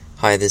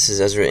Hi, this is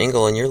Ezra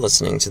Engel, and you're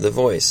listening to The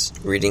Voice,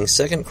 reading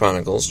 2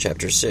 Chronicles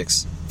chapter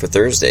 6, for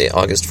Thursday,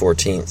 August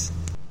 14th.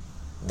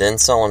 Then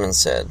Solomon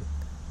said,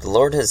 "The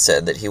Lord has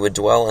said that he would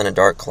dwell in a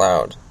dark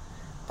cloud.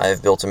 I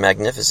have built a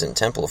magnificent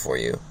temple for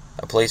you,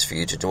 a place for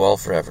you to dwell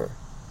forever."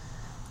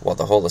 While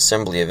the whole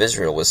assembly of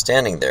Israel was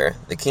standing there,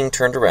 the king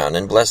turned around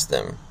and blessed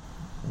them.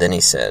 Then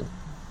he said,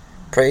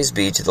 "Praise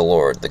be to the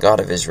Lord, the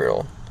God of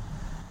Israel,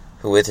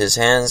 who with his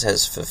hands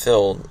has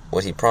fulfilled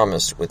what he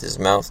promised with his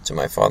mouth to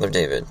my father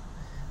David.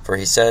 For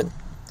he said,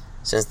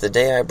 'Since the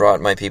day I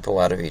brought my people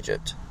out of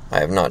Egypt, I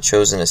have not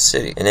chosen a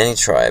city in any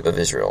tribe of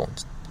Israel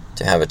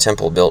to have a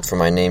temple built for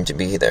my name to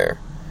be there,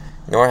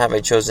 nor have I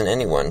chosen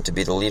anyone to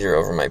be the leader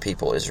over my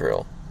people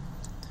Israel.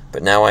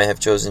 But now I have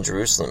chosen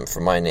Jerusalem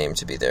for my name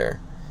to be there,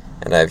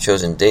 and I have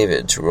chosen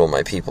David to rule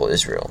my people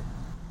Israel.'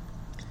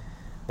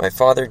 My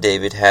father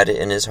David had it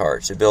in his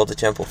heart to build a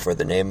temple for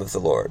the name of the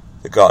Lord,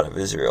 the God of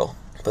Israel.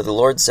 But the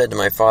Lord said to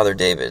my father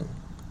David,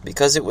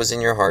 'Because it was in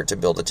your heart to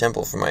build a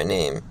temple for my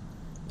name,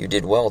 you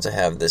did well to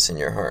have this in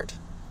your heart.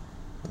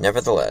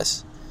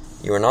 Nevertheless,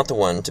 you are not the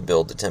one to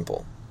build the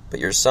temple, but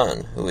your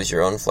son, who is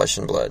your own flesh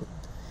and blood.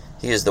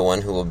 He is the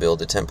one who will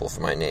build a temple for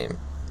my name.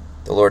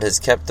 The Lord has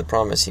kept the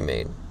promise he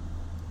made.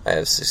 I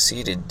have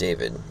succeeded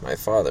David, my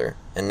father,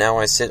 and now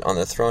I sit on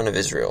the throne of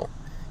Israel,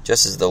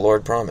 just as the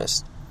Lord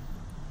promised.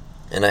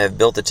 And I have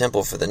built a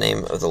temple for the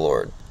name of the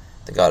Lord,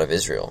 the God of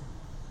Israel.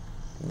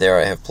 There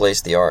I have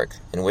placed the ark,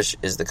 in which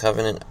is the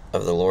covenant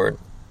of the Lord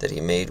that he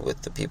made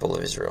with the people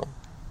of Israel."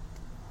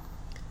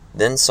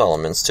 Then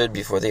Solomon stood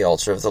before the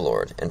altar of the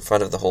Lord in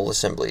front of the whole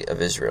assembly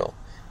of Israel,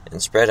 and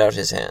spread out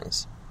his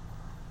hands.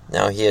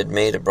 Now he had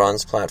made a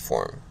bronze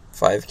platform,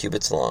 5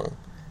 cubits long,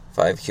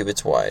 5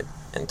 cubits wide,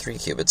 and 3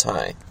 cubits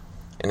high,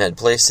 and had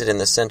placed it in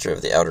the center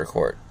of the outer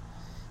court.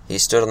 He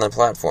stood on the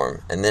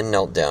platform, and then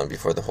knelt down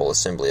before the whole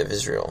assembly of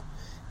Israel,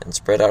 and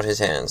spread out his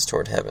hands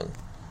toward heaven.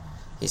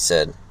 He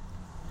said,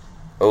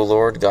 "O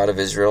Lord God of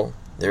Israel,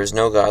 there is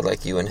no God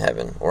like you in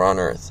heaven or on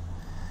earth,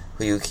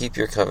 who you keep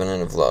your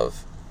covenant of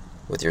love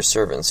with your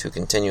servants who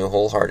continue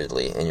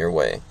wholeheartedly in your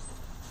way.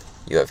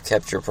 You have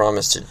kept your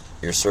promise to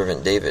your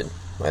servant David,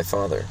 my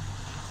father.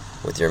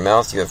 With your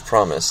mouth you have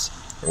promised,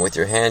 and with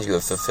your hand you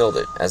have fulfilled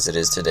it, as it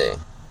is today.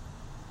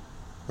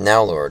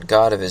 Now, Lord,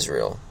 God of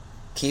Israel,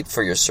 keep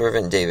for your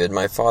servant David,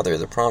 my father,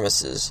 the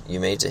promises you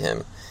made to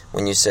him,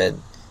 when you said,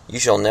 'You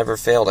shall never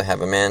fail to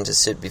have a man to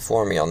sit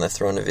before me on the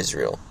throne of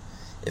Israel.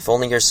 If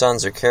only your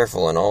sons are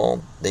careful in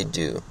all they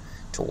do,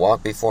 to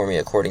walk before me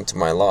according to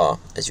my law,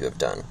 as you have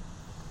done.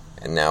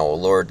 And now, O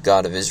Lord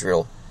God of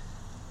Israel,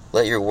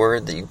 let your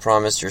word that you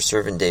promised your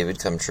servant David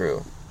come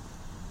true.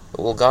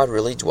 But will God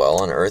really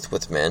dwell on earth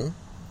with men?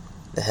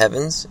 The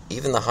heavens,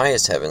 even the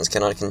highest heavens,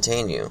 cannot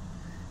contain you.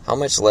 How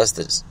much less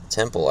the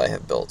temple I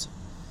have built?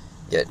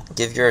 Yet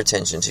give your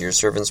attention to your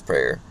servant's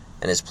prayer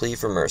and his plea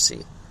for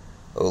mercy,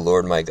 O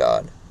Lord my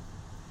God.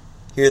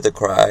 Hear the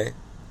cry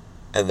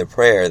and the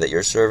prayer that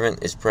your servant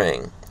is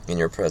praying in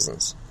your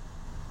presence.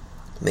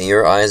 May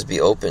your eyes be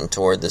open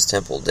toward this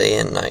temple day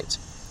and night,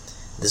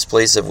 this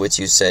place of which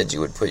you said you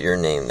would put your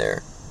name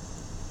there.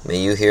 May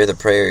you hear the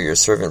prayer your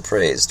servant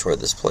prays toward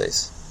this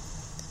place.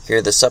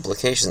 Hear the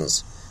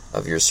supplications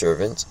of your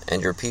servant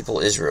and your people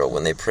Israel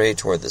when they pray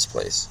toward this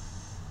place.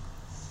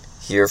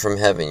 Hear from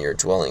heaven your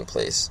dwelling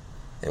place,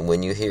 and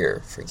when you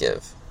hear,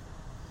 forgive.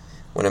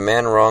 When a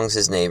man wrongs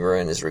his neighbor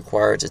and is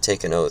required to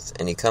take an oath,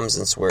 and he comes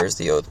and swears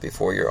the oath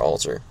before your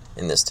altar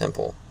in this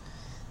temple,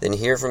 then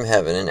hear from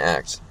heaven and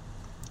act.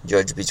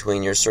 Judge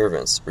between your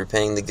servants,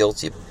 repaying the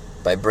guilty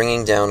by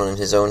bringing down on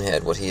his own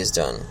head what he has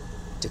done.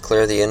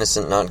 Declare the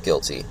innocent not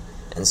guilty,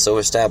 and so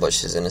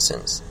establish his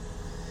innocence.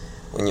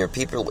 When your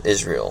people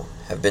Israel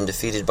have been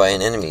defeated by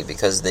an enemy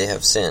because they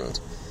have sinned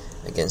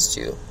against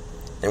you,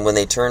 and when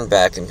they turn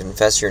back and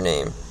confess your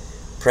name,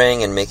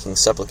 praying and making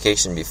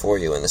supplication before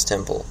you in this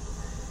temple,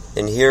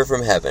 then hear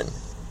from heaven,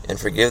 and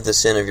forgive the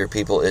sin of your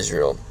people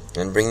Israel,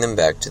 and bring them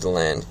back to the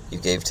land you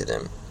gave to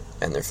them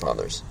and their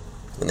fathers.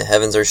 When the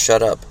heavens are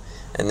shut up,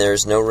 and there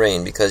is no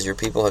rain because your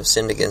people have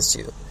sinned against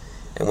you,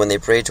 and when they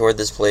pray toward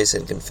this place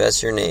and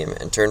confess your name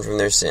and turn from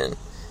their sin,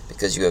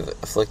 because you have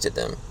afflicted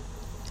them,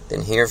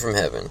 then hear from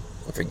heaven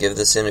and forgive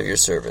the sin of your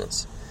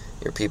servants,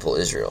 your people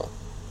Israel.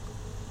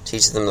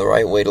 Teach them the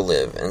right way to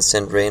live, and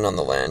send rain on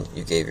the land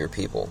you gave your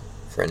people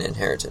for an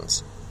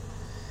inheritance.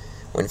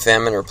 When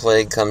famine or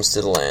plague comes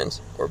to the land,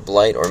 or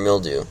blight or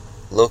mildew,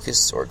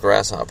 locusts or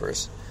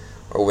grasshoppers,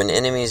 or when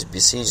enemies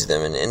besiege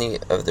them in any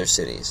of their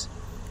cities,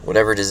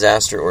 whatever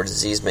disaster or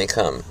disease may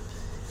come,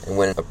 and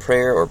when a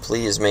prayer or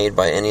plea is made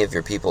by any of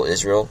your people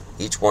Israel,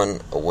 each one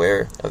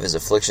aware of his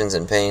afflictions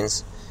and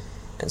pains,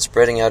 and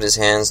spreading out his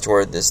hands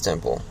toward this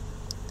temple,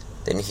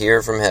 then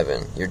hear from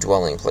heaven, your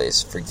dwelling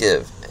place,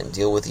 forgive, and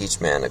deal with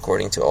each man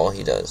according to all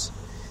he does,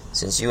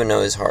 since you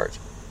know his heart,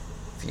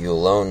 for you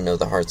alone know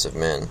the hearts of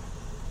men,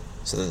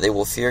 so that they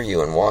will fear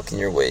you and walk in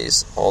your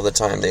ways all the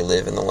time they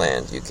live in the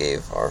land you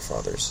gave our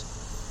fathers.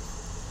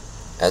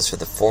 As for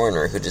the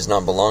foreigner who does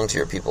not belong to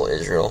your people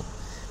Israel,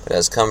 but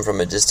has come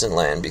from a distant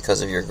land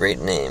because of your great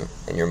name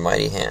and your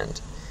mighty hand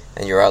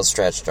and your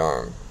outstretched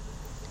arm,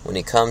 when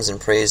he comes and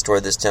prays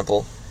toward this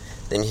temple,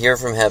 then hear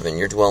from heaven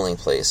your dwelling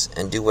place,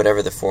 and do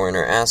whatever the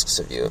foreigner asks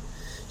of you,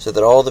 so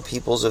that all the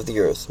peoples of the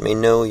earth may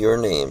know your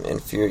name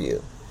and fear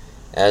you,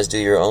 as do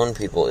your own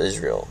people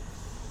Israel,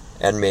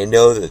 and may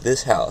know that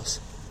this house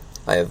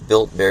I have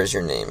built bears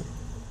your name.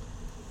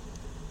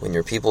 When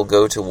your people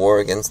go to war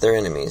against their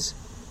enemies,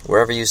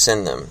 wherever you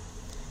send them,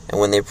 and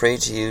when they pray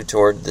to you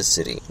toward the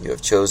city you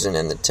have chosen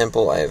and the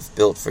temple I have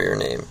built for your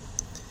name,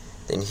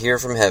 then hear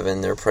from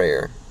heaven their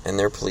prayer and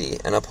their plea,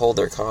 and uphold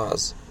their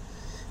cause.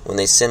 When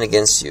they sin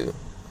against you,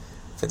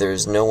 for there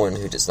is no one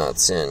who does not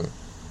sin,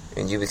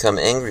 and you become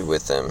angry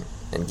with them,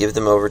 and give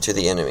them over to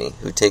the enemy,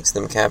 who takes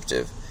them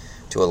captive,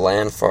 to a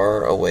land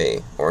far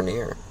away or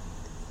near.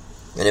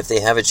 And if they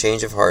have a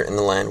change of heart in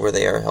the land where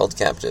they are held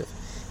captive,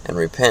 and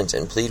repent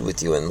and plead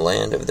with you in the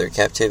land of their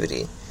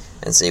captivity,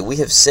 and say, We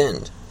have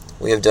sinned,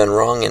 we have done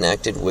wrong and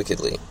acted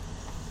wickedly.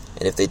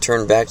 And if they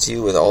turn back to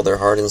you with all their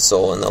heart and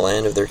soul in the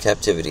land of their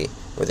captivity,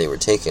 where they were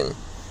taken,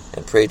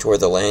 and pray toward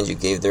the land you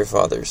gave their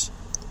fathers,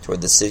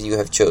 toward the city you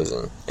have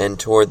chosen, and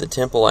toward the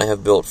temple I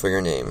have built for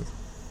your name,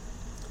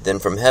 then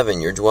from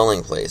heaven your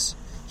dwelling place,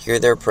 hear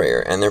their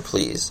prayer and their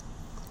pleas,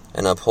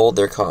 and uphold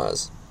their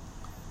cause,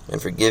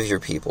 and forgive your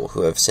people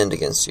who have sinned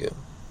against you.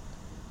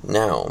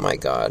 Now, my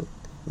God,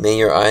 may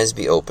your eyes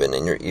be open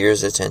and your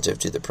ears attentive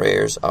to the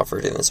prayers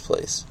offered in this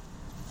place.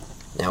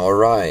 Now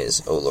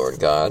arise, O Lord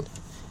God,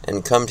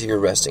 and come to your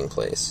resting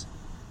place,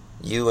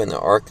 you and the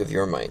ark of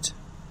your might.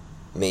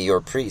 May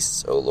your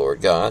priests, O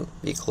Lord God,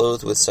 be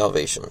clothed with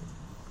salvation.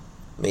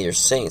 May your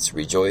saints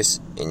rejoice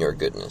in your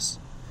goodness.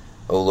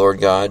 O Lord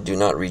God, do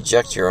not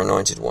reject your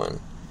anointed one.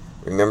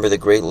 Remember the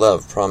great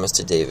love promised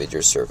to David,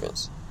 your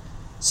servant.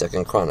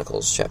 2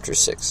 Chronicles chapter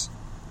 6.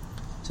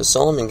 So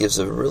Solomon gives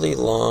a really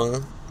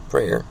long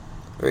prayer,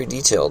 very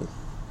detailed,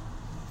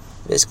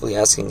 basically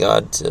asking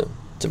God to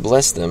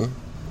bless them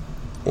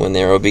when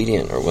they are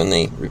obedient or when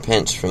they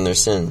repent from their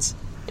sins,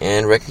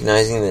 and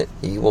recognizing that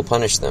he will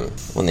punish them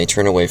when they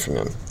turn away from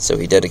him. So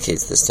he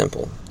dedicates this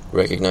temple,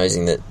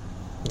 recognizing that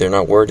they're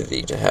not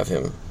worthy to have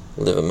him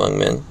live among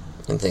men,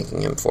 and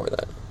thanking him for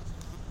that.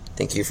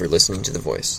 Thank you for listening to The Voice.